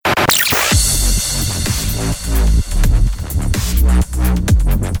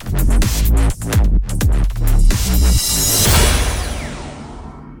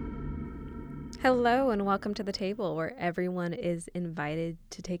Hello and welcome to the table where everyone is invited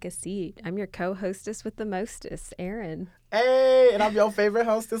to take a seat. I'm your co-hostess with the mostest, Erin. Hey, and I'm your favorite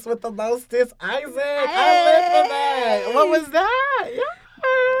hostess with the mostest, Isaac. I lived for that. What was that?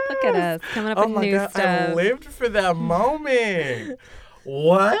 Yes. Look at us coming up Oh with my new God, stuff. I lived for that moment.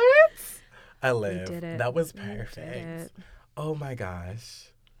 What? I lived. did it. That was We did perfect. it. Oh my gosh.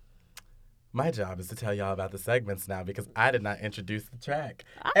 My job is to tell y'all about the segments now because I did not introduce the track.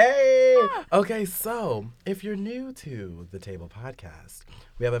 Hey! Okay, so if you're new to the Table Podcast,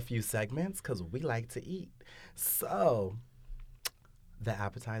 we have a few segments because we like to eat. So, the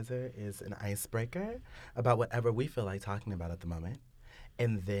appetizer is an icebreaker about whatever we feel like talking about at the moment.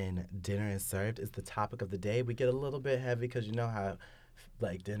 And then dinner is served is the topic of the day. We get a little bit heavy because you know how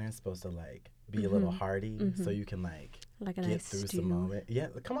like dinner is supposed to like be a little hearty so you can like a get nice through stew. some moment. Yeah,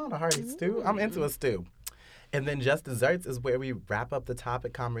 come on, a hearty stew. I'm into a stew. And then just desserts is where we wrap up the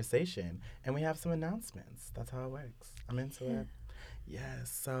topic conversation and we have some announcements. That's how it works. I'm into it.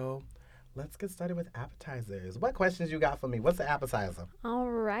 Yes, so let's get started with appetizers. What questions you got for me? What's the appetizer? All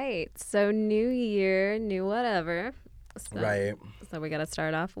right. So new year, new whatever. Right. So we got to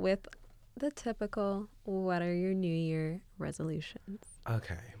start off with the typical, what are your new year resolutions?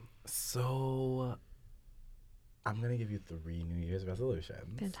 Okay. So I'm going to give you 3 New Year's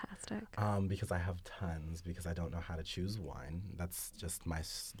resolutions. Fantastic. Because I have tons because I don't know how to choose one. That's just my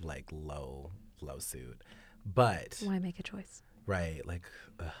like low suit. But Why make a choice? right, like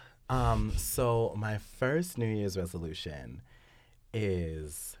so my first New Year's resolution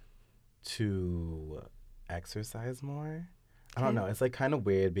is to exercise more. I don't know. It's like kind of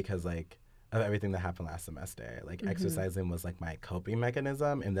weird because like of everything that happened last semester. Like exercising was like my coping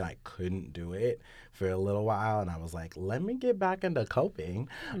mechanism and then I couldn't do it for a little while and I was like, let me get back into coping.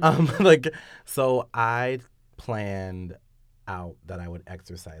 Like so I planned out that I would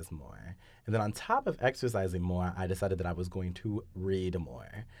exercise more. And then on top of exercising more, I decided that I was going to read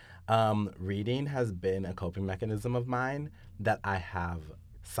more. Reading has been a coping mechanism of mine that I have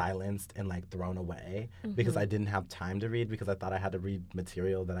silenced and like thrown away because I didn't have time to read because I thought I had to read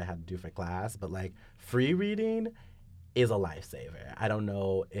material that I had to do for class. But like free reading is a lifesaver. I don't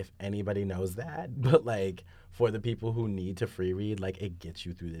know if anybody knows that, but like for the people who need to free read, like it gets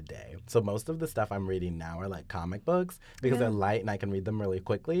you through the day. So most of the stuff I'm reading now are like comic books because they're light and I can read them really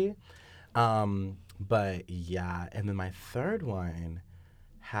quickly. But yeah, and then my third one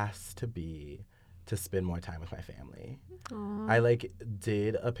has to be to spend more time with my family. I like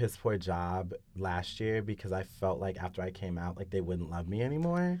did a piss poor job last year because I felt like after I came out, like they wouldn't love me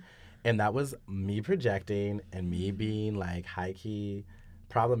anymore. And that was me projecting and me being like high key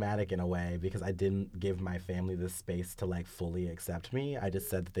problematic in a way because I didn't give my family the space to like fully accept me. I just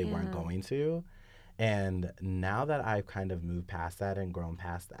said that they weren't going to. And now that I've kind of moved past that and grown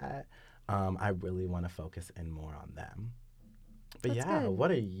past that, I really want to focus in more on them. But That's yeah, good.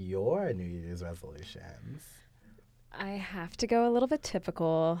 what are your New Year's resolutions? I have to go a little bit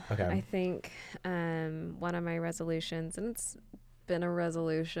typical. Okay. I think one of my resolutions, and it's been a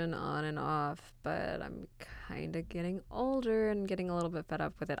resolution on and off, but I'm kind of getting older and getting a little bit fed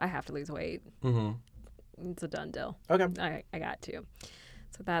up with it. I have to lose weight. It's a done deal. Okay. I got to.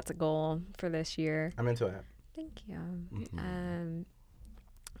 So that's a goal for this year. I'm into it. Thank you.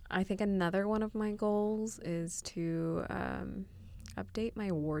 I think another one of my goals is to update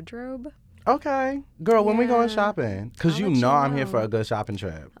my wardrobe. Okay. Girl, when we going Yeah. shopping? Because I'll you let you know I'm here know. for a good shopping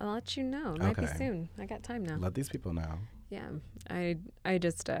trip. I'll let you know. It might be Okay. soon. I got time now. Let these people know. Yeah. I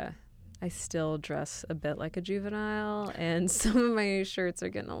just I still dress a bit like a juvenile and some of my shirts are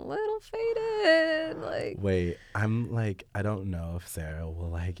getting a little faded. Like Wait, I'm like, I don't know if Sarah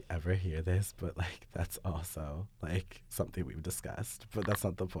will like ever hear this, but like that's also like something we've discussed, but that's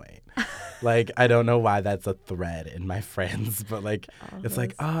not the point. Like, I don't know why that's a thread in my friends, but like, it's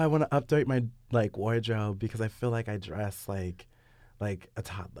like, oh, I want to update my like wardrobe because I feel like I dress like a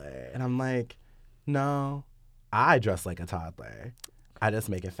toddler. And I'm like, no, I dress like a toddler. I just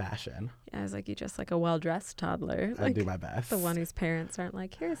make it fashion. I was like, you dress like a well-dressed toddler. I Like do my best. the one whose parents aren't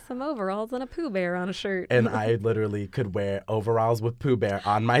like, here's some overalls and a Pooh Bear on a shirt. And I literally could wear overalls with Pooh Bear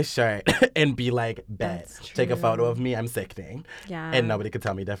on my shirt and be like, bet. That's Take a photo true. of me, I'm sickening. Yeah. And nobody could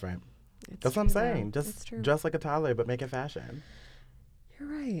tell me different. That's what I'm true, though. saying. It's Just true. dress like a toddler, but make it fashion. You're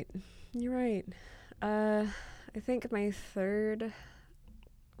right. You're right. I think my third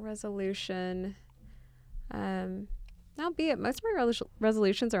resolution, albeit most of my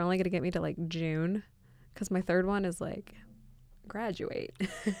resolutions are only going to get me to like June, because my third one is like graduate.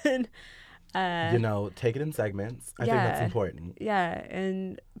 You know, take it in segments. I think that's important.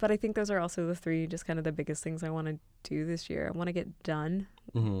 Yeah, but I think those are also the three just kind of the biggest things I want to do this year. I want to get done,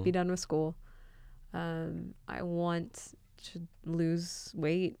 be done with school. I want to lose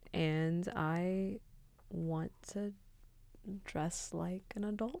weight, and I want to dress like an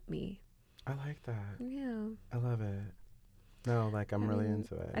adult me. I like that. Yeah. I love it. No, like I'm really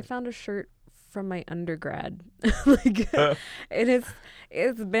into it. I found a shirt from my undergrad. Like,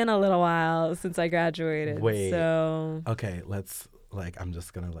 it's been a little while since I graduated. Wait. So Okay, I'm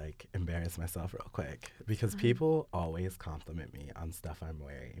just gonna embarrass myself real quick because people always compliment me on stuff I'm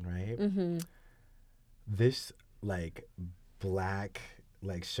wearing, right? Mm-hmm. This black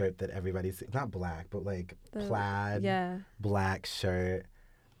shirt that everybody sees, not black, but plaid black shirt.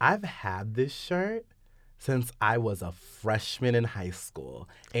 I've had this shirt since I was a freshman in high school,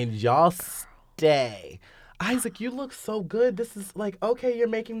 and y'all stay. Isaac, you look so good. This is okay, you're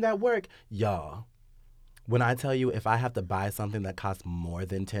making that work. Y'all, when I tell you if I have to buy something that costs more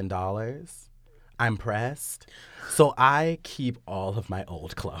than $10, I'm pressed. So I keep all of my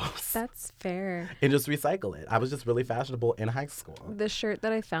old clothes. That's fair. And just recycle it. I was just really fashionable in high school. The shirt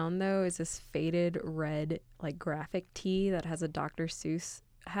that I found, though, is this faded red, graphic tee that has a Dr. Seuss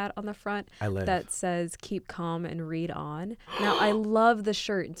hat on the front that says "Keep calm and read on." Now, I love the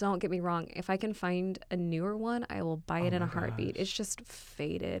shirt. Don't get me wrong. If I can find a newer one, I will buy it in a heartbeat. It's just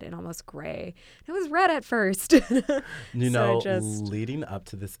faded and almost gray. It was red at first. Leading up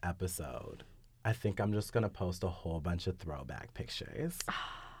to this episode, I think I'm just going to post a whole bunch of throwback pictures.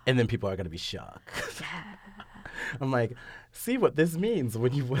 And then people are going to be shook. Yeah. I'm like, see what this means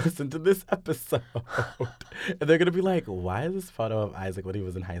when you listen to this episode. And they're going to be like, why is this photo of Isaac when he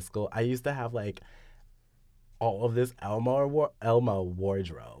was in high school? I used to have all of this Elmo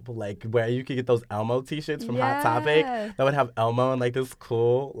wardrobe, where you could get those Elmo t-shirts from Hot Topic that would have Elmo and this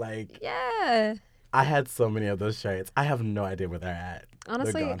cool, Yeah. I had so many of those shirts. I have no idea where they're at.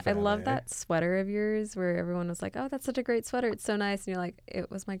 Honestly, I love that sweater of yours where everyone was like, oh, that's such a great sweater. It's so nice. And you're like, it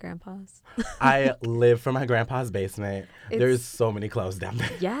was my grandpa's. I live from my grandpa's basement. There's so many clothes down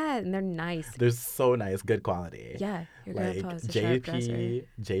there. Yeah, and they're nice. They're so nice. Good quality. Yeah, your grandpa's a sharp dresser.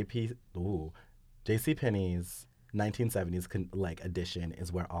 JCPenney's 1970s edition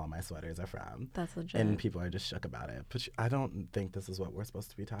is where all my sweaters are from. That's legit. And people are just shook about it. But I don't think this is what we're supposed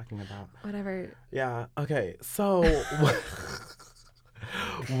to be talking about. Whatever. Yeah. Okay. So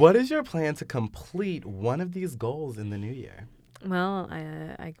what is your plan to complete one of these goals in the new year? Well,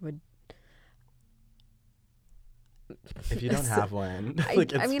 I would. If you don't have one, I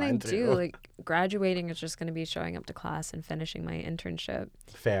do. Graduating is just going to be showing up to class and finishing my internship.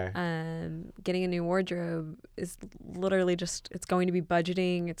 Fair. Getting a new wardrobe is literally it's going to be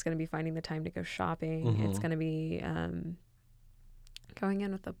budgeting. It's going to be finding the time to go shopping. Mm-hmm. It's going to be going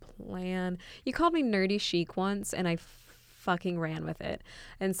in with a plan. You called me nerdy chic once, and I fucking ran with it.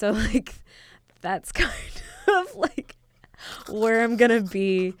 And so, that's kind of where I'm going to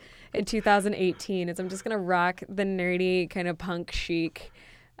be in 2018 is I'm just going to rock the nerdy kind of punk chic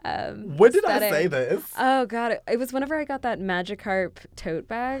when did aesthetic. I say this? Oh, God. It was whenever I got that Magikarp tote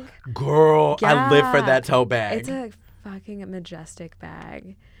bag. Girl, yeah. I live for that tote bag. It's a fucking majestic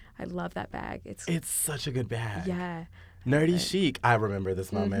bag. I love that bag. It's such a good bag. Yeah. Nerdy chic. I remember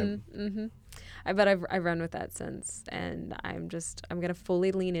this moment. Mm-hmm. I've run with that since, and I'm going to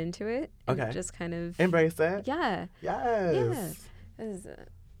fully lean into it. And okay. Just kind of. Embrace it. Yeah. Yes.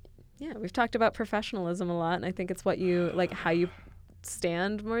 Yeah. We've talked about professionalism a lot, and I think it's what you, how you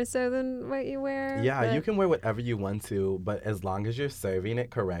stand more so than what you wear. Yeah, you can wear whatever you want to, but as long as you're serving it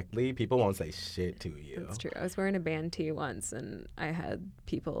correctly, people won't say shit to you. That's true. I was wearing a band tee once, and I had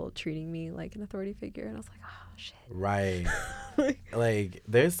people treating me like an authority figure, and I was like, oh, shit. Right.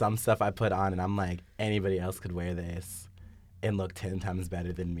 There's some stuff I put on, and I'm like, anybody else could wear this and look 10 times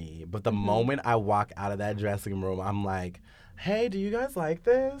better than me. But the moment I walk out of that dressing room, I'm like, hey, do you guys like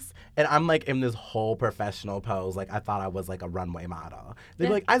this? And I'm in this whole professional pose. I thought I was a runway model. They'd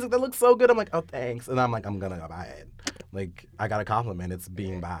be like, Isaac, that looks so good. I'm like, oh, thanks. And I'm like, I'm going to go buy it. I got a compliment. It's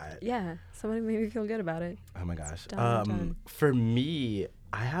being bought. Yeah. Somebody made me feel good about it. Oh, my gosh. For me,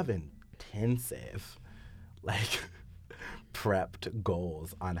 I have intensive, prepped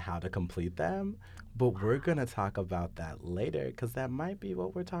goals on how to complete them. But we're going to talk about that later because that might be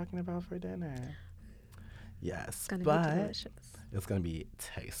what we're talking about for dinner. Yes, it's gonna be delicious. It's gonna be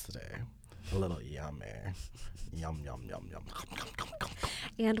tasty, a little yummy, yum yum yum yum,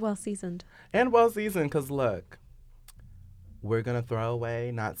 and well seasoned. And well seasoned, cause look, we're gonna throw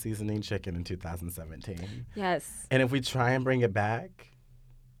away not seasoning chicken in 2017. Yes. And if we try and bring it back,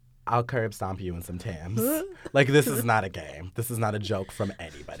 I'll curb stomp you in some Tams. This is not a game. This is not a joke from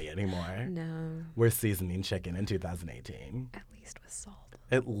anybody anymore. No. We're seasoning chicken in 2018. At least with salt.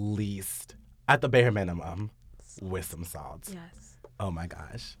 At least. At the bare minimum, with some salt. Yes. Oh my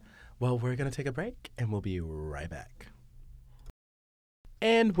gosh. Well, we're going to take a break and we'll be right back.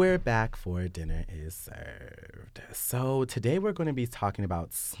 And we're back for Dinner is Served. So today we're going to be talking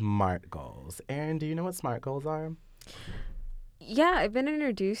about SMART goals. Erin, do you know what SMART goals are? Yeah, I've been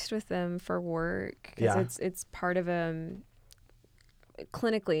introduced with them for work because it's part of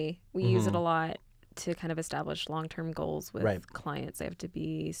clinically we use it a lot to kind of establish long-term goals with clients. They have to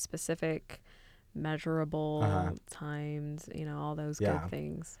be specific, measurable, timed, all those good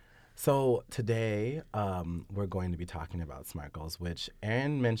things. So today we're going to be talking about SMART goals, which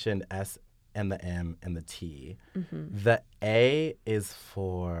Erin mentioned S and the M and the T. The A is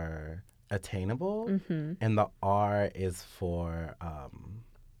for attainable and the R is for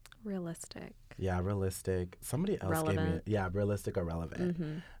realistic. Yeah, realistic. Somebody else relevant. gave me realistic or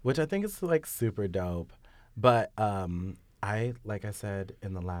relevant, which I think is like super dope. But like I said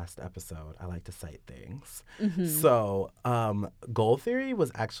in the last episode, I like to cite things. So goal theory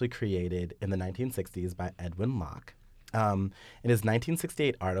was actually created in the 1960s by Edwin Locke. In his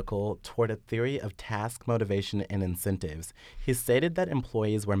 1968 article, Toward a Theory of Task, Motivation, and Incentives, he stated that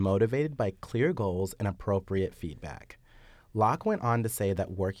employees were motivated by clear goals and appropriate feedback. Locke went on to say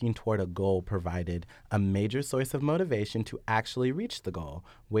that working toward a goal provided a major source of motivation to actually reach the goal,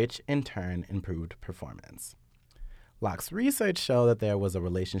 which in turn improved performance. Locke's research showed that there was a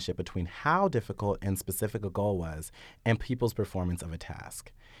relationship between how difficult and specific a goal was and people's performance of a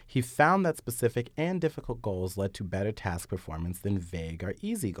task. He found that specific and difficult goals led to better task performance than vague or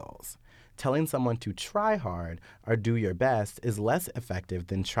easy goals. Telling someone to try hard or do your best is less effective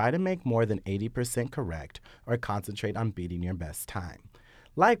than try to make more than 80% correct or concentrate on beating your best time.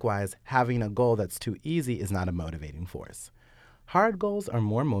 Likewise, having a goal that's too easy is not a motivating force. Hard goals are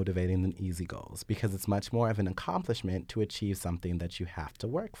more motivating than easy goals because it's much more of an accomplishment to achieve something that you have to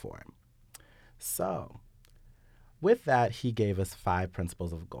work for. So, with that, he gave us 5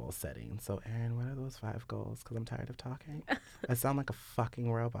 principles of goal setting. So, Erin, what are those 5 goals? Because I'm tired of talking. I sound like a fucking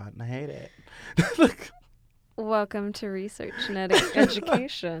robot, and I hate it. Welcome to Research and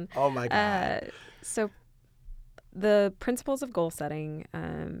Education. Oh, my God. So, the principles of goal setting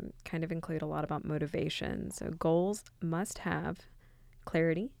kind of include a lot about motivation. So, goals must have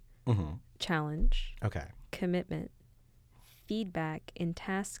clarity, challenge, commitment, feedback, and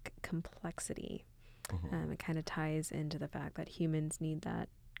task complexity. It kind of ties into the fact that humans need that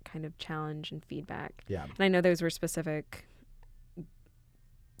kind of challenge and feedback. Yeah. And I know those were specific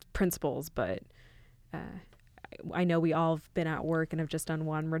principles, but I know we all have been at work and have just done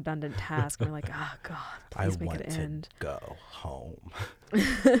one redundant task. And we're like, oh, God, please make it end. I want to go home.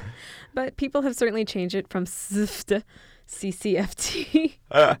 But people have certainly changed it from CCFT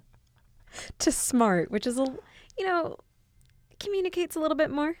to SMART, which is, communicates a little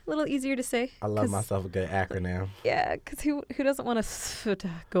bit more, a little easier to say. I love myself a good acronym. Yeah, because who doesn't want a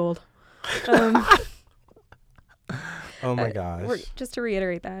gold? Oh my gosh. Just to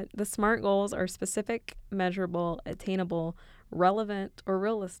reiterate that, the SMART goals are specific, measurable, attainable, relevant, or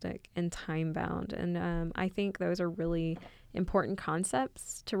realistic, and time-bound. And I think those are really important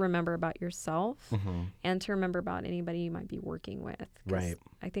concepts to remember about yourself and to remember about anybody you might be working with. Right.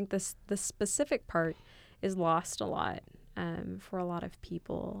 I think the specific part is lost a lot for a lot of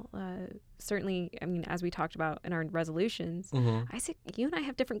people. Certainly, I mean, as we talked about in our resolutions, I say you and I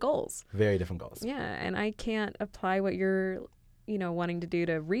have different goals. Very different goals. Yeah, and I can't apply what you're, wanting to do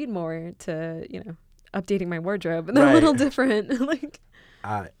to read more to, updating my wardrobe. And they're a little different.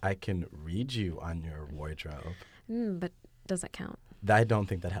 I can read you on your wardrobe. But does that count? I don't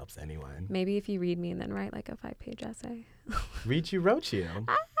think that helps anyone. Maybe if you read me and then write like a 5-page essay. Read You, Wrote You.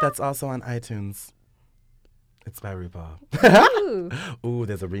 That's also on iTunes. It's by RuPaul. Ooh,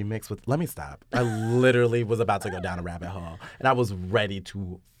 there's a remix with... Let me stop. I literally was about to go down a rabbit hole, and I was ready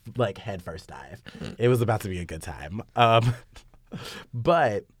to, head first dive. It was about to be a good time.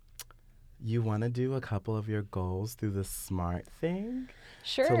 But you want to do a couple of your goals through the SMART thing?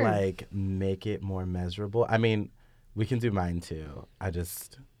 Sure. To, make it more measurable? I mean, we can do mine, too. Yeah.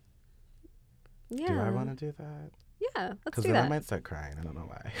 Do I want to do that? Yeah, let's do that. Because then I might start crying. I don't know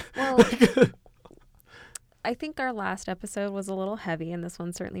why. Well... I think our last episode was a little heavy, and this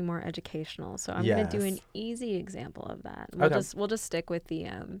one's certainly more educational. So I'm going to do an easy example of that. We'll just stick with the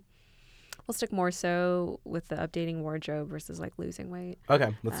we'll stick more so with the updating wardrobe versus losing weight.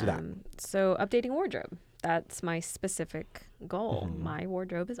 Okay, let's do that. So updating wardrobe, that's my specific goal. My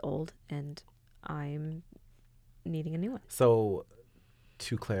wardrobe is old, and I'm needing a new one. So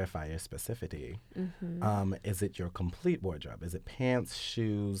to clarify your specificity, is it your complete wardrobe? Is it pants,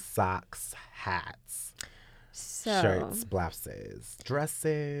 shoes, socks, hats? Shirts, blouses,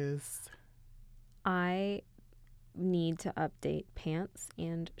 dresses. I need to update pants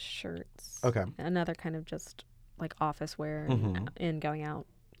and shirts. Okay. Another kind of just like office wear and going out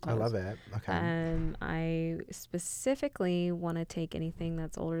I love it. Okay. I specifically want to take anything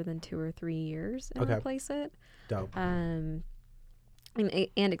that's older than 2 or 3 years and replace it. Dope. And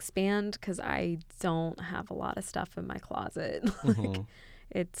expand, because I don't have a lot of stuff in my closet. Like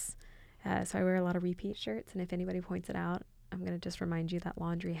it's so I wear a lot of repeat shirts, and if anybody points it out, I'm gonna just remind you that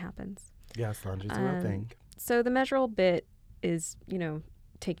laundry happens. Yes, laundry's a real thing. So the measurable bit is,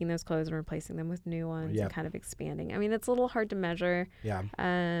 taking those clothes and replacing them with new ones and kind of expanding. I mean, it's a little hard to measure. Yeah.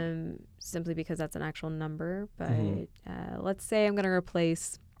 Simply because that's an actual number. But let's say I'm going to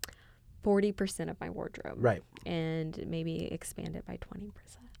replace 40% of my wardrobe. Right. And maybe expand it by 20%.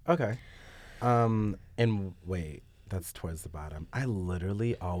 Okay. And wait, that's towards the bottom. I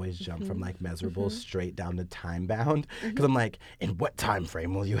literally always jump from like measurable straight down to time bound, because I'm like, in what time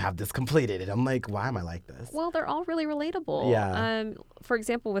frame will you have this completed? And I'm like, why am I like this? Well, they're all really relatable. Yeah. For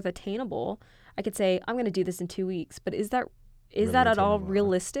example, with attainable, I could say I'm going to do this in 2 weeks, but is that Really at all attainable?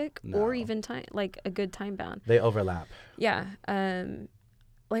 realistic or No. even like a good time bound? They overlap. Yeah.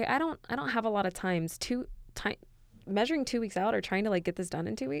 Like I don't have a lot of times measuring 2 weeks out or trying to like get this done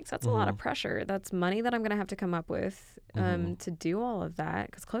in 2 weeks. That's a lot of pressure. That's money that I'm going to have to come up with to do all of that,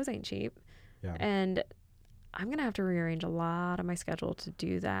 because clothes ain't cheap. Yeah. And I'm going to have to rearrange a lot of my schedule to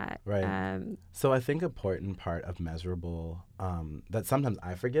do that. Right. So I think important part of measurable that sometimes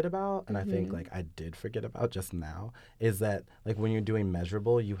I forget about, and I think like I did forget about just now, is that like when you're doing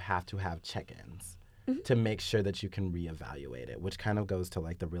measurable, you have to have check-ins to make sure that you can reevaluate it, which kind of goes to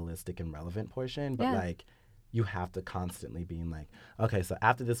like the realistic and relevant portion. But like you have to constantly being like, okay, so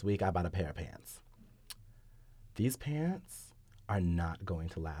after this week, I bought a pair of pants. These pants are not going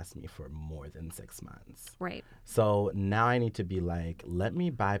to last me for more than 6 months. Right. So now I need to be like, let me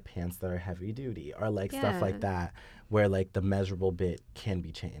buy pants that are heavy duty, or like stuff like that, where like the measurable bit can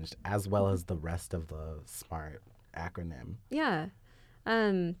be changed, as well as the rest of the SMART acronym. Yeah.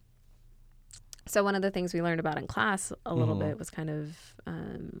 So one of the things we learned about in class a little bit was kind of,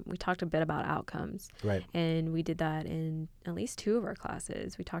 we talked a bit about outcomes. Right. And we did that in at least 2 of our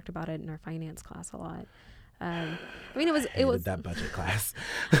classes. We talked about it in our finance class a lot. I mean, it was that budget class.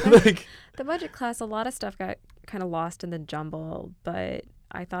 Like the budget class. A lot of stuff got kind of lost in the jumble, but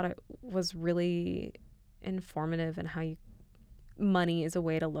I thought it was really informative in how money is a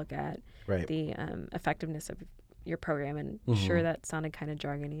way to look at the effectiveness of your program. And sure, that sounded kind of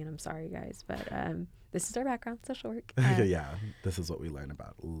jargony, and I'm sorry, guys, but this is our background, social work. yeah, this is what we learn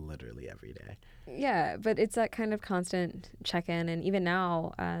about literally every day. Yeah, but it's that kind of constant check-in, and even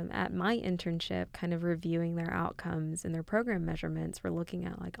now at my internship, kind of reviewing their outcomes and their program measurements, we're looking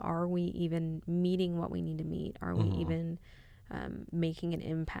at like, are we even meeting what we need to meet? Are we even making an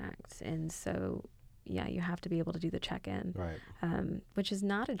impact? And so, yeah, you have to be able to do the check-in, which is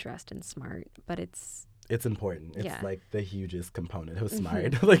not addressed in SMART, but it's important. It's like the hugest component of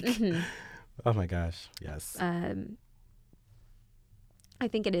SMART. Oh my gosh, yes. I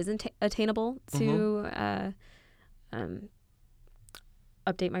think it is attainable to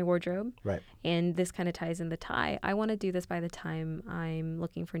update my wardrobe. Right. And this kind of ties in the tie. I want to do this by the time I'm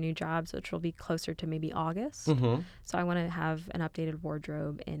looking for new jobs, which will be closer to maybe August. So I want to have an updated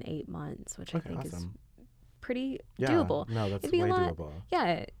wardrobe in 8 months, which I think is pretty doable. No, that's It'd be way a lot, doable.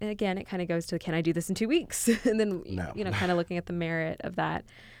 Yeah. And again, it kind of goes to, can I do this in 2 weeks? And then, kind of looking at the merit of that.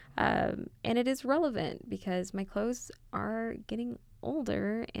 And it is relevant because my clothes are getting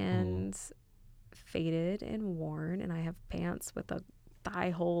older and faded and worn, and I have pants with the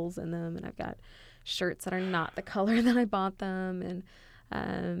thigh holes in them, and I've got shirts that are not the color that I bought them,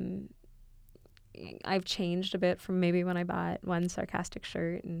 and I've changed a bit from maybe when I bought one sarcastic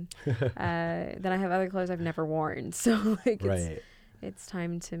shirt, and then I have other clothes I've never worn, so like it's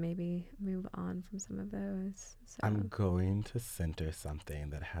time to maybe move on from some of those. So. I'm going to center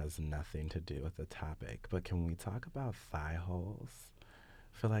something that has nothing to do with the topic, but can we talk about thigh holes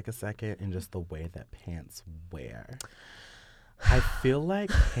for like a second and just the way that pants wear? I feel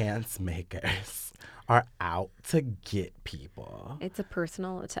like pants makers are out to get people. It's a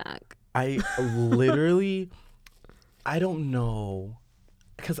personal attack. I literally, I don't know,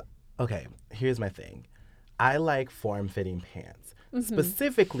 because, okay, here's my thing. I like form-fitting pants.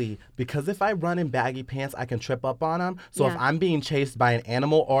 Specifically because if I run in baggy pants, I can trip up on them. So if I'm being chased by an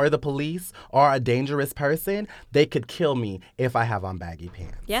animal or the police or a dangerous person, they could kill me if I have on baggy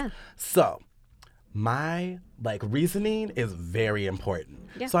pants. Yeah. So my reasoning is very important.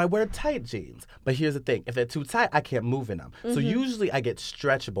 Yeah. So I wear tight jeans. But here's the thing. If they're too tight, I can't move in them. So usually I get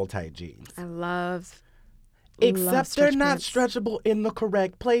stretchable tight jeans. I love Except they're not stretchable in the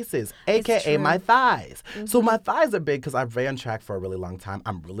correct places, aka my thighs. So my thighs are big because I've ran track for a really long time.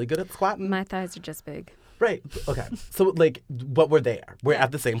 I'm really good at squatting. My thighs are just big. Right. Okay. So like, but we're there. We're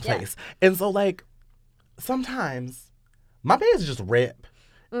at the same place. And so like, sometimes my pants just rip.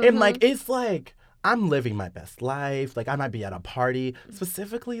 And like, it's like, I'm living my best life. Like, I might be at a party.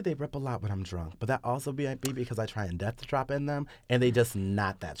 Specifically, they rip a lot when I'm drunk. But that also might be because I try and death drop in them, and they just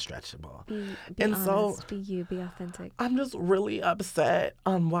not that stretchable. Be honest. So, be you. Be authentic. I'm just really upset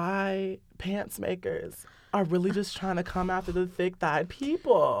on why pants makers are really just trying to come after the thick-thighed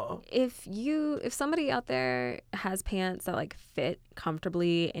people. If somebody out there has pants that like fit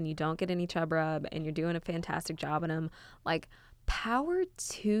comfortably and you don't get any chub rub and you're doing a fantastic job in them, like, power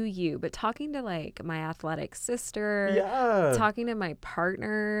to you. But talking to like my athletic sister, talking to my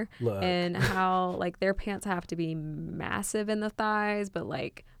partner, and how like their pants have to be massive in the thighs but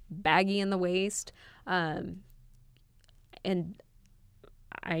like baggy in the waist, and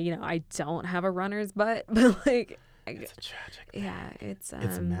I don't have a runner's butt, but like it's a tragic thing. Yeah, it's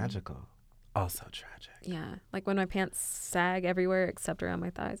magical, also tragic. Yeah, like when my pants sag everywhere except around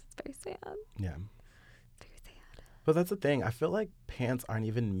my thighs, it's very sad. Yeah. But that's the thing. I feel like pants aren't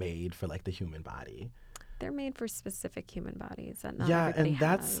even made for like the human body. They're made for specific human bodies that not everybody has.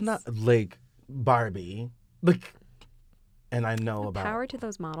 That's not like Barbie. Like, and I know about power to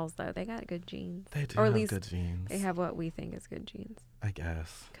those models though. They got good genes. They do, or at least good genes. They have what we think is good genes. I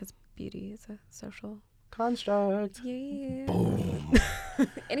guess. Because beauty is a social construct. Yeah. Boom.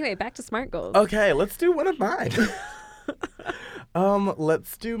 Anyway, back to SMART goals. Okay, let's do one of mine.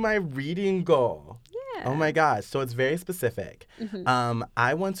 Let's do my reading goal. Oh my gosh. So it's very specific.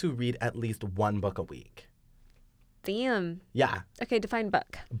 I want to read at least one book a week. Damn. Yeah. Okay, define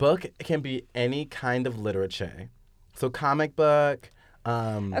book. Book can be any kind of literature. So comic book,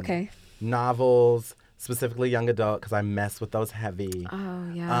 novels, specifically young adult, because I mess with those heavy.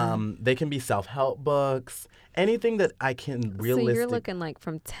 Oh, yeah. They can be self-help books, anything that I can realistically... So you're looking like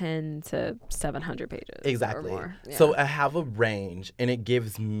from 10 to 700 pages. Exactly. Or more. Yeah. So I have a range, and it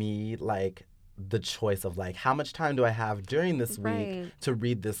gives me like the choice of like how much time do I have during this week to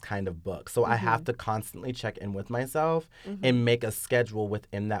read this kind of book. So I have to constantly check in with myself and make a schedule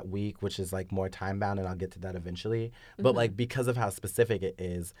within that week, which is like more time bound, and I'll get to that eventually. But like because of how specific it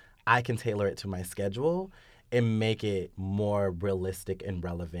is, I can tailor it to my schedule and make it more realistic and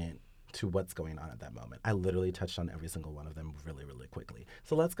relevant to what's going on at that moment. I literally touched on every single one of them really, really quickly.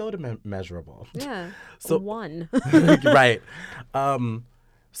 So let's go to measurable. Yeah. So one. Right.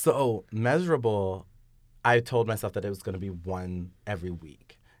 So measurable, I told myself that it was going to be one every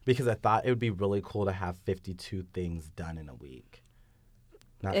week because I thought it would be really cool to have 52 things done in a week.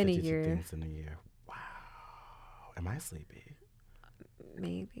 Not in 52 a year. things in a year. Wow. Am I sleepy?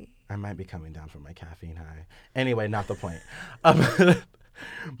 Maybe. I might be coming down from my caffeine high. Anyway, not the point.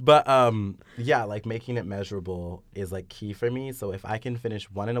 But yeah, like making it measurable is like key for me. So if I can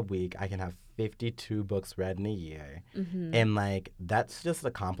finish one in a week, I can have 52 books read in a year. And like that's just an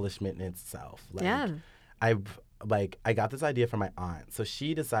accomplishment in itself. Like I got this idea from my aunt. So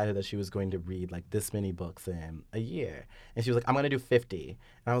she decided that she was going to read like this many books in a year. And she was like, I'm going to do 50.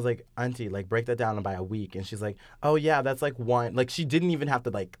 And I was like, Auntie, like break that down by a week. And she's like, oh yeah, that's like one. Like she didn't even have to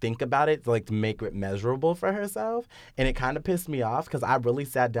like think about it to like to make it measurable for herself. And it kind of pissed me off because I really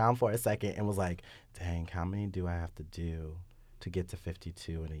sat down for a second and was like, dang, how many do I have to do to get to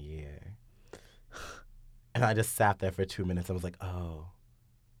 52 in a year? And I just sat there for 2 minutes and was like, oh.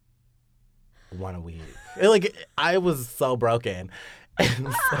 One a week. Like I was so broken.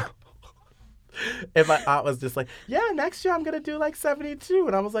 And so and my aunt was just like, yeah, next year I'm gonna do like 72.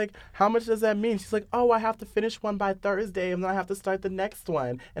 And I was like, how much does that mean? She's like, oh, I have to finish one by Thursday and then I have to start the next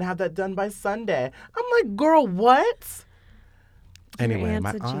one and have that done by Sunday. I'm like, girl, what? Anyway,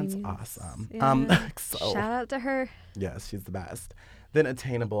 my aunt's awesome. Yeah. So, shout out to her. Yes, she's the best. Then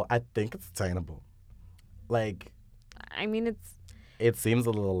attainable. I think it's attainable. Like, I mean, it seems a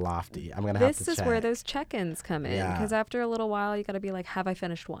little lofty. I'm going to have to check. This is where those check-ins come in. Because after a little while, you got to be like, have I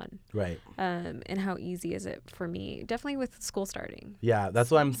finished one? Right. And how easy is it for me? Definitely with school starting. Yeah, that's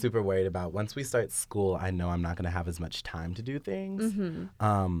what I'm super worried about. Once we start school, I know I'm not going to have as much time to do things.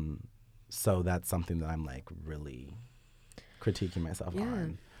 So that's something that I'm like really critiquing myself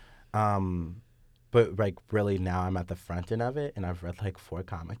on. But like really now I'm at the front end of it, and I've read like 4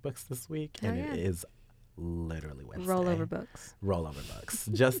 comic books this week, and it is literally Wednesday. Rollover books.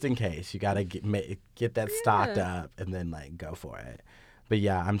 Just in case. You got to get that stocked up and then like go for it. But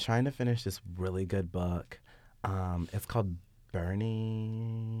yeah, I'm trying to finish this really good book. It's called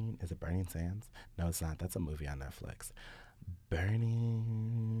Burning. Is it Burning Sands? No, it's not. That's a movie on Netflix.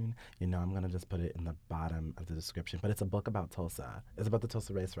 Burning. You know, I'm going to just put it in the bottom of the description. But it's a book about Tulsa. It's about the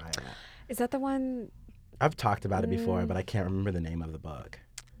Tulsa Race Riot. Is that the one? I've talked about it before, but I can't remember the name of the book.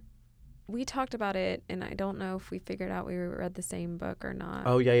 We talked about it, and I don't know if we figured out we read the same book or not.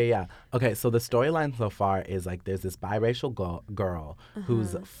 Oh, yeah. Okay, so the storyline so far is like there's this biracial girl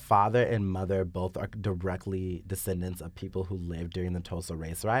whose father and mother both are directly descendants of people who lived during the Tulsa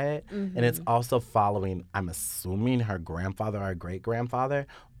Race Riot. And it's also following, I'm assuming, her grandfather or great-grandfather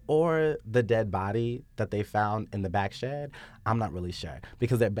or the dead body that they found in the back shed. I'm not really sure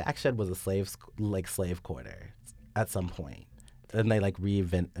because their back shed was a slave quarter at some point. And they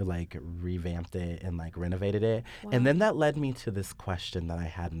revamped it and renovated it. Wow. And then that led me to this question that I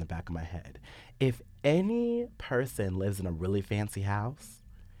had in the back of my head. If any person lives in a really fancy house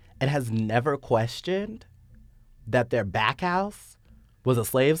and has never questioned that their back house was a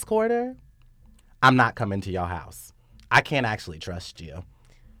slave's quarter, I'm not coming to your house. I can't actually trust you.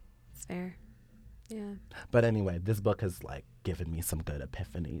 It's fair. Yeah. But anyway, this book has given me some good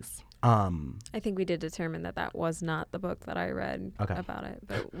epiphanies. I think we did determine that was not the book that I read about it,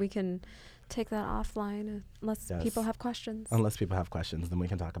 but we can take that offline unless people have questions. Unless people have questions, then we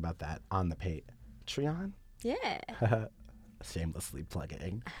can talk about that on the Patreon. Yeah. Shamelessly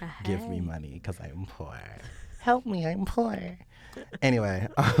plugging. Give me money because I'm poor. Help me, I'm poor. Anyway,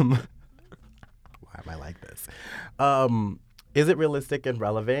 why am I like this? Is it realistic and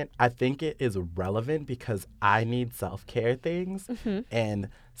relevant? I think it is relevant because I need self-care things. And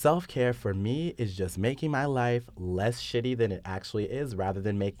self-care for me is just making my life less shitty than it actually is rather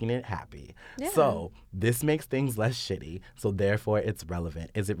than making it happy. Yeah. So this makes things less shitty. So therefore it's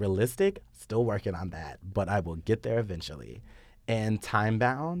relevant. Is it realistic? Still working on that, but I will get there eventually. And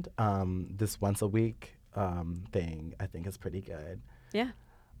time-bound, this once a week thing I think is pretty good. Yeah.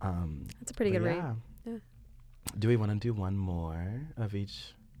 That's a pretty good rate. Yeah. Do we want to do one more of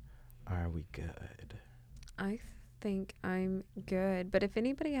each? Are we good? I think I'm good. But if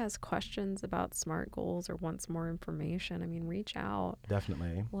anybody has questions about SMART goals or wants more information, reach out.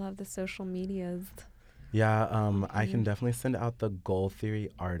 Definitely. We'll have the social medias. Yeah, I can definitely send out the goal theory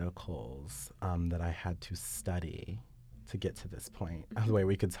articles that I had to study to get to this point where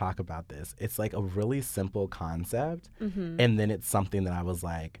we could talk about this. It's a really simple concept. And then it's something that I was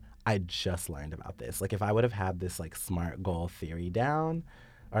I just learned about this. If I would have had this SMART goal theory down,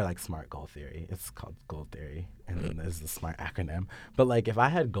 or SMART goal theory, it's called goal theory, and then there's the SMART acronym. But if I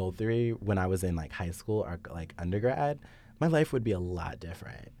had goal theory when I was in high school or undergrad, my life would be a lot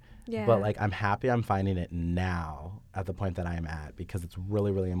different. Yeah. But I'm happy I'm finding it now at the point that I'm at because it's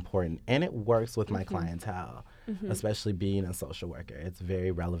really, really important. And it works with my clientele, especially being a social worker. It's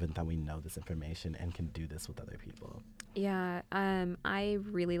very relevant that we know this information and can do this with other people. Yeah, I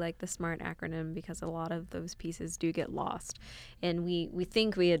really like the SMART acronym because a lot of those pieces do get lost. And we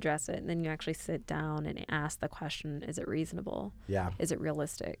think we address it, and then you actually sit down and ask the question, is it reasonable? Yeah. Is it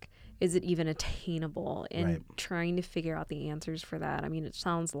realistic? Is it even attainable? And trying to figure out the answers for that. It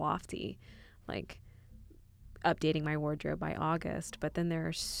sounds lofty, updating my wardrobe by August, but then there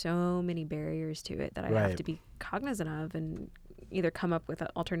are so many barriers to it that I have to be cognizant of and either come up with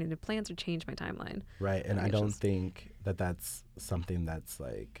alternative plans or change my timeline. Right, and I don't think that that's something that's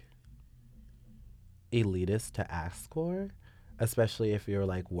elitist to ask for, especially if you're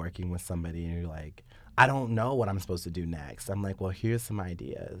working with somebody and you're I don't know what I'm supposed to do next. I'm well, here's some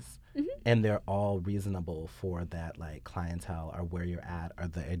ideas. And they're all reasonable for that clientele or where you're at or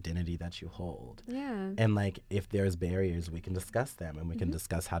the identity that you hold. Yeah. And if there's barriers, we can discuss them and we can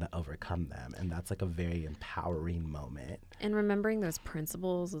discuss how to overcome them. And that's a very empowering moment. And remembering those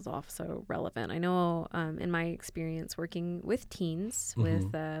principles is also relevant. I know in my experience working with teens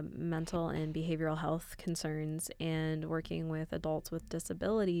with mental and behavioral health concerns and working with adults with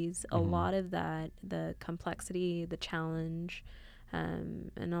disabilities, a lot of that, the complexity, the challenge,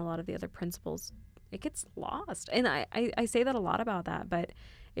 and a lot of the other principles, it gets lost. And I say that a lot about that, but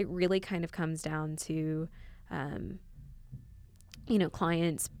it really kind of comes down to,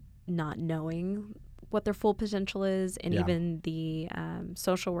 clients not knowing what their full potential is, and even the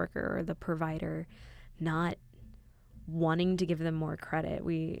social worker or the provider not wanting to give them more credit.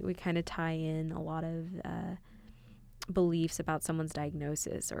 We kind of tie in a lot of beliefs about someone's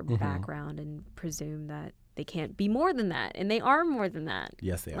diagnosis or background and presume that they can't be more than that, and they are more than that.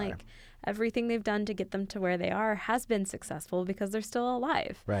 Yes, they are. Everything they've done to get them to where they are has been successful because they're still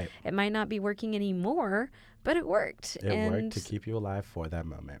alive. Right. It might not be working anymore, but it worked. It worked to keep you alive for that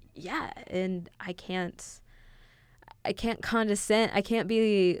moment. Yeah, and I can't condescend. I can't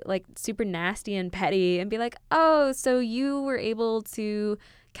be super nasty and petty and be oh, so you were able to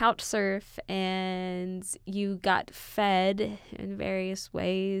couch surf and you got fed in various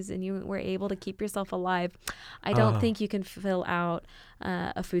ways and you were able to keep yourself alive, I don't think you can fill out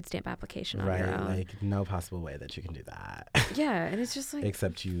a food stamp application on your own. Like no possible way that you can do that. Yeah, and it's just like,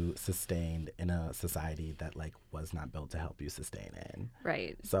 except you sustained in a society that like was not built to help you sustain in.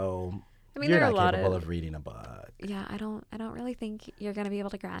 right. So I mean, you're there are not a lot capable of of reading a book. Yeah, I don't really think you're gonna be able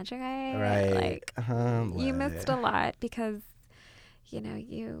to graduate. Right. Like you What? missed a lot because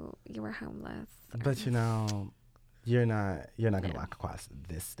you were homeless. But you're not gonna walk across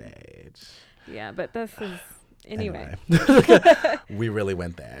this stage. Yeah, but this is anyway. We really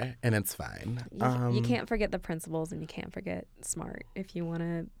went there, and it's fine. You can't forget the principles, and you can't forget SMART if you want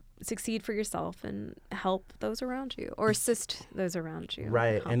to succeed for yourself and help those around you or assist those around you.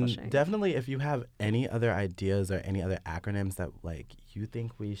 Right. And definitely if you have any other ideas or any other acronyms that like you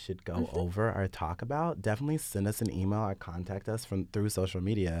think we should go over or talk about, definitely send us an email or contact us through social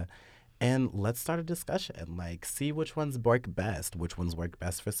media. And let's start a discussion. Like, see which ones work best, which ones work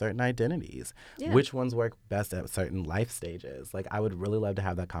best for certain identities, which ones work best at certain life stages. Like, I would really love to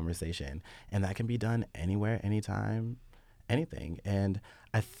have that conversation. And that can be done anywhere, anytime, anything. And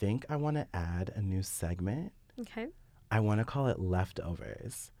I think I want to add a new segment. Okay. I want to call it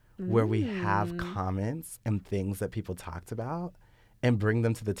Leftovers, where we have comments and things that people talked about and bring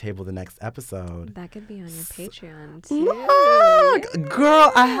them to the table the next episode. That could be on your Patreon, too. Look,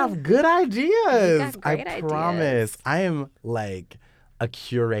 girl, I have good ideas. I promise. I am like a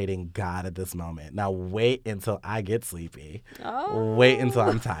curating god at this moment. Now wait until I get sleepy. Oh. Wait until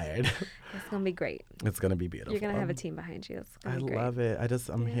I'm tired. It's going to be great. It's going to be beautiful. You're going to have a team behind you. It's going to be great. I love it.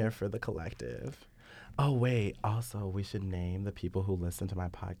 I'm here for the collective. Oh, wait. Also, we should name the people who listen to my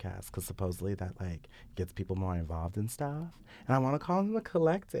podcast because supposedly that, like, gets people more involved and stuff. And I want to call them the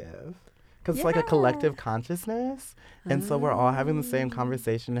collective because it's like a collective consciousness. And so we're all having the same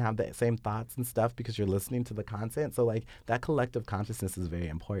conversation and have the same thoughts and stuff because you're listening to the content. So, like, that collective consciousness is very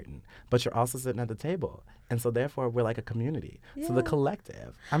important. But you're also sitting at the table. And so, therefore, we're like a community. Yeah. So, the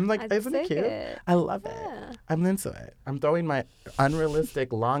collective. I'm like, isn't it cute? I love it. I'm into it. I'm throwing my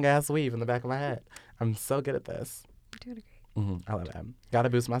unrealistic long-ass weave in the back of my head. I'm so good at this. You're doing great. I love it. Gotta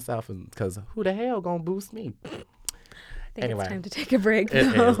boost myself because who the hell gonna boost me? I think it's time to take a break. It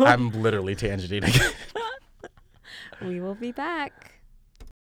is. I'm literally tangenting again. We will be back.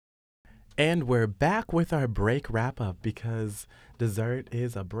 And we're back with our break wrap-up because dessert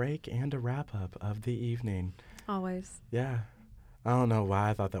is a break and a wrap-up of the evening. Always. Yeah. I don't know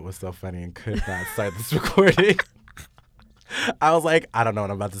why I thought that was so funny and could not start this recording. I was like, I don't know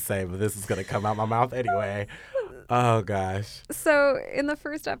what I'm about to say, but this is going to come out my mouth anyway. Oh, gosh. So in the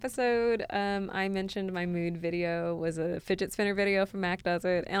first episode, I mentioned my mood video was a fidget spinner video from Mac Does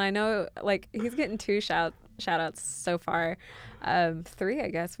It. And I know, like, he's getting 2 shout-outs so far. 3, I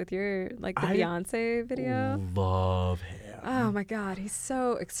guess, with your, like, the Beyonce video. Love him. Oh, my God. He's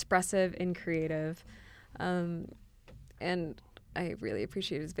so expressive and creative. And I really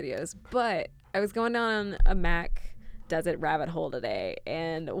appreciate his videos. But I was going down a Mac Does It rabbit hole today,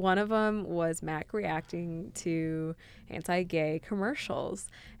 and one of them was Mac reacting to anti-gay commercials,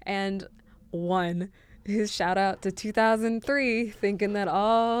 and his shout out to 2003, thinking that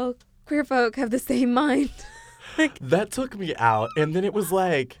all queer folk have the same mind. That took me out, and then it was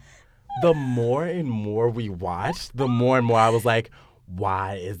like the more and more we watched, the more and more I was like,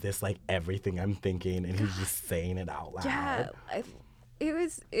 why is this like everything I'm thinking? And he's just saying it out loud. Yeah,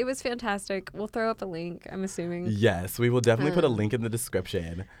 it was fantastic. We'll throw up a link, I'm assuming. Yes, we will definitely put a link in the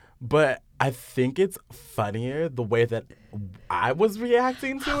description. But I think it's funnier the way that I was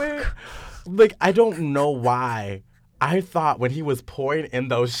reacting to it. Like, I don't know why. I thought when he was pouring in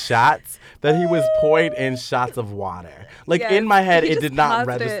those shots that he was pouring in shots of water. Like, in my head, it did not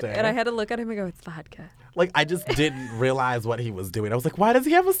register. And I had to look at him and go, it's vodka. Like, I just didn't realize what he was doing. I was like, why does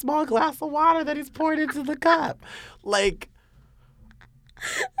he have a small glass of water that he's pouring into the cup? Like,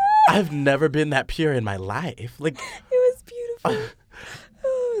 I've never been that pure in my life. Like, it was beautiful.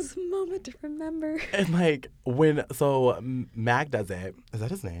 It was a moment to remember. And like Mac Does It, is that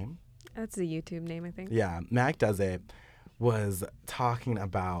his name? That's a YouTube name, I think. Yeah, Mac Does It was talking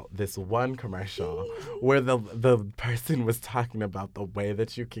about this one commercial where the person was talking about the way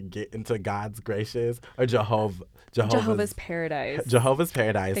that you can get into God's gracious or Jehovah's Paradise. Jehovah's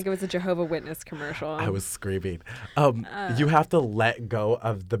Paradise. I think it was a Jehovah Witness commercial. I was screaming. You have to let go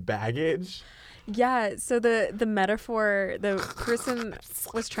of the baggage. Yeah, so the metaphor, the person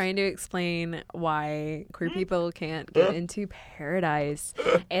was trying to explain why queer people can't get into paradise,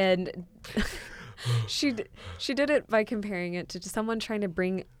 and she did it by comparing it to someone trying to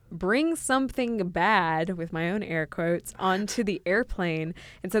bring bring something bad, with my own air quotes, onto the airplane.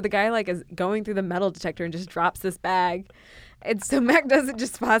 And so the guy like is going through the metal detector and just drops this bag. And so Mac doesn't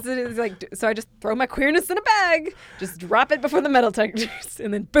just pause it. It's like, so I just throw my queerness in a bag, just drop it before the metal detectors,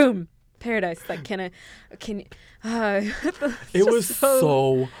 and then boom, paradise. Like, can you? It was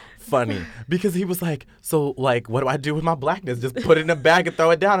so funny because he was like, so like, what do I do with my blackness? Just put it in a bag and throw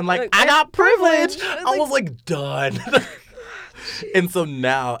it down. I'm like, I got privilege. I was like, done. And so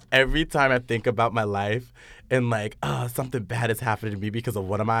now every time I think about my life and like, something bad is happening to me because of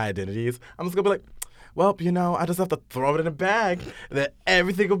one of my identities, I'm just gonna be like, well, I just have to throw it in a bag, and then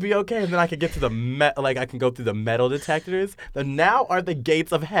everything will be okay. And then I can get to I can go through the metal detectors that now are the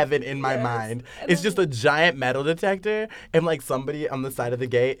gates of heaven in my mind. It's just a giant metal detector, and like somebody on the side of the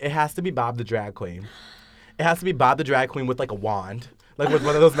gate, it has to be Bob the drag queen. It has to be Bob the drag queen with like a wand, like with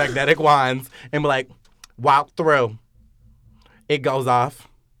one of those magnetic wands, and be like, walk through. It goes off.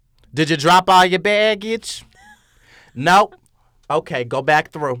 Did you drop all your baggage? Nope. Okay, go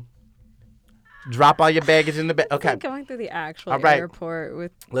back through. Drop all your baggage in the bag. Okay. Going through the actual airport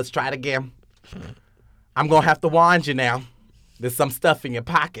with. Let's try it again. I'm going to have to wand you now. There's some stuff in your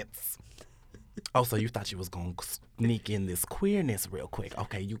pockets. Oh, so you thought you was going to sneak in this queerness real quick.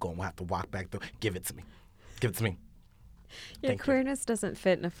 Okay, you going to have to walk back through. Give it to me. Give it to me. Your queerness doesn't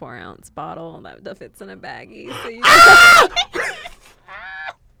fit in a 4-ounce bottle. That fits in a baggie. So you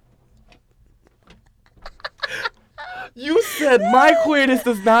You said my queerness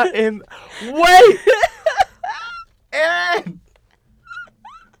does not in. Wait! Aaron!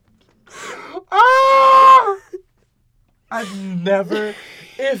 I've never.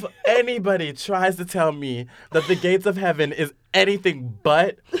 If anybody tries to tell me that the gates of heaven is anything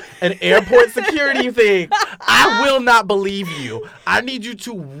but an airport security thing, I will not believe you. I need you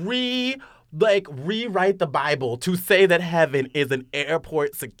to rewrite the Bible to say that heaven is an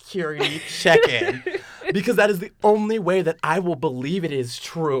airport security check-in. Because that is the only way that I will believe it is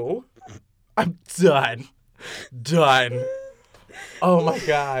true. I'm done. Done. Oh my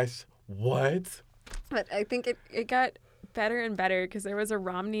gosh. What? But I think it got better and better because there was a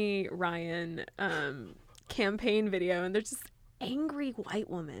Romney Ryan campaign video, and there's this angry white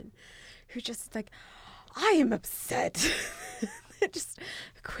woman who's just like, I am upset. Just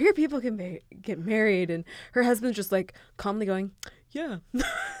queer people can get married, and her husband's just like calmly going, yeah.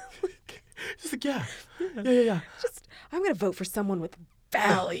 Just like, yeah. Just, I'm gonna vote for someone with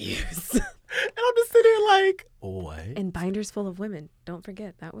values. And I'm just sitting here like, what? And binders full of women. Don't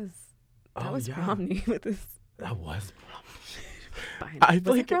forget that was Romney with his. That was Romney. I was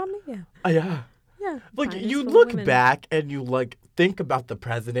like it Romney? Yeah. Yeah. Yeah. Like, you look back and you like think about the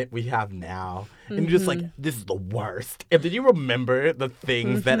president we have now, and you're just like, this is the worst. And then you remember the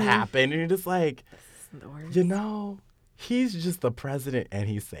things that happened, and you're just like, this is the worst. He's just the president and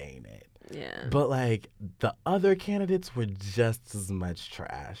he's saying it. Yeah. But like the other candidates were just as much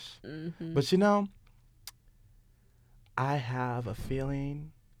trash. Mm-hmm. But I have a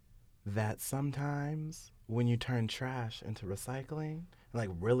feeling that sometimes when you turn trash into recycling and like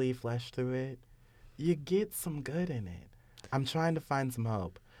really flesh through it, you get some good in it. I'm trying to find some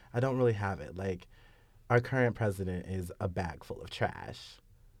hope. I don't really have it. Like, our current president is a bag full of trash.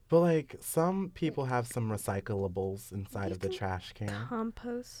 But, like, some people have some recyclables inside of the trash can.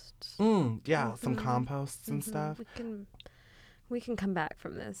 Compost. Yeah, some composts and stuff. We can come back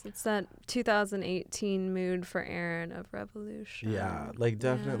from this. It's that 2018 mood for Aaron of revolution. Yeah, like,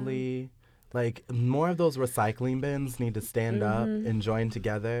 definitely. Like, more of those recycling bins need to stand up and join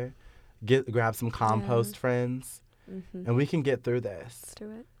together. Grab some compost friends, and we can get through this. Let's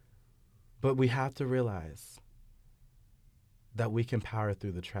do it. But we have to realize that we can power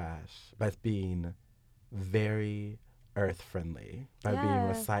through the trash by being very earth-friendly, by being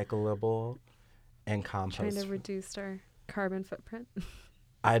recyclable and compost. Trying to reduce our carbon footprint.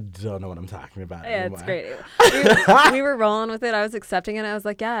 I don't know what I'm talking about Yeah, anymore. It's great. We were rolling with it. I was accepting it. I was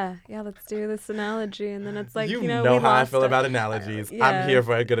like, yeah, let's do this analogy. And then it's like, you know how we I feel about analogies. I'm here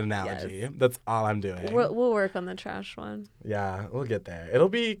for a good analogy. Yes. That's all I'm doing. We'll work on the trash one. Yeah, we'll get there. It'll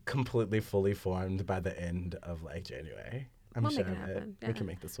be completely fully formed by the end of like January. I'm sure of it. Yeah. We can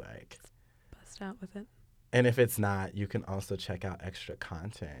make this work. Bust out with it. And if it's not, you can also check out extra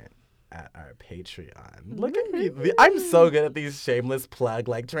content at our Patreon. Look at me. I'm so good at these shameless plug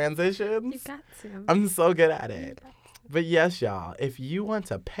like transitions. You got to. I'm so good at it. But yes, y'all, if you want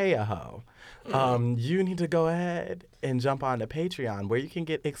to pay a hoe, you need to go ahead and jump on to Patreon, where you can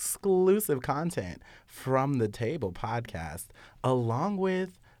get exclusive content from the Table podcast, along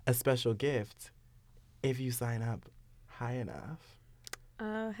with a special gift if you sign up high enough.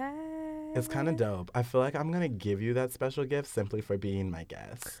 Oh, hey. It's kind of dope. I feel like I'm going to give you that special gift simply for being my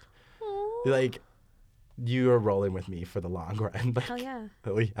guest. Aw. Like, you are rolling with me for the long run. Like, Hell yeah.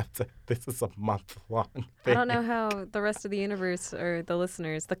 we have to, this is a month-long thing. I don't know how the rest of the universe or the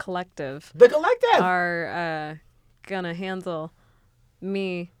listeners, the collective, The collective! are gonna handle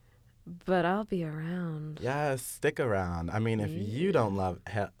me, but I'll be around. Yeah, stick around. I mean, if you don't Yeah. love,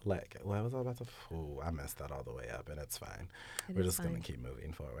 like, what was I about to? Ooh, I messed that all the way up, and it's fine. It We're is just gonna fine. keep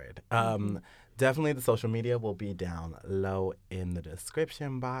moving forward. Mhm. Definitely, the social media will be down low in the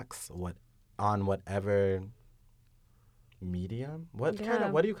description box. On whatever medium? What kind Yeah.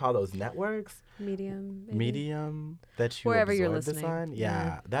 of? What do you call those networks? Medium, maybe. Medium that you Wherever you're absorb this listening. on? Yeah.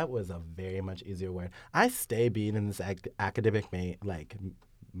 Yeah, that was a very much easier word. I stay being in this academic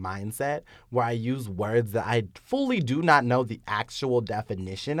mindset where I use words that I fully do not know the actual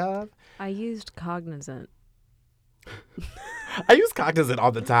definition of. I used Cognizant. I use cognizant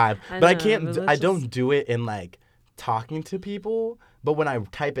all the time, I but I know, can't. but I let's don't just- do it in like talking to people. But when I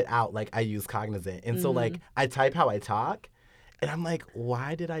type it out, like I use cognizant, and so like I type how I talk, and I'm like,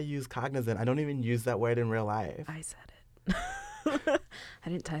 why did I use cognizant? I don't even use that word in real life. I said it. I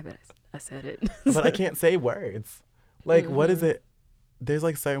didn't type it. I said it. But I can't say words. Like, what is Mhm. it? There's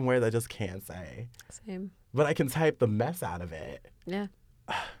like certain words I just can't say. Same. But I can type the mess out of it. Yeah.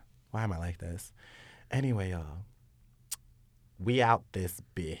 Why am I like this? Anyway, y'all. We out this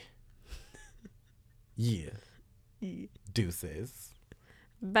bit. Yeah. Deuces.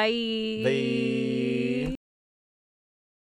 Bye. Bye.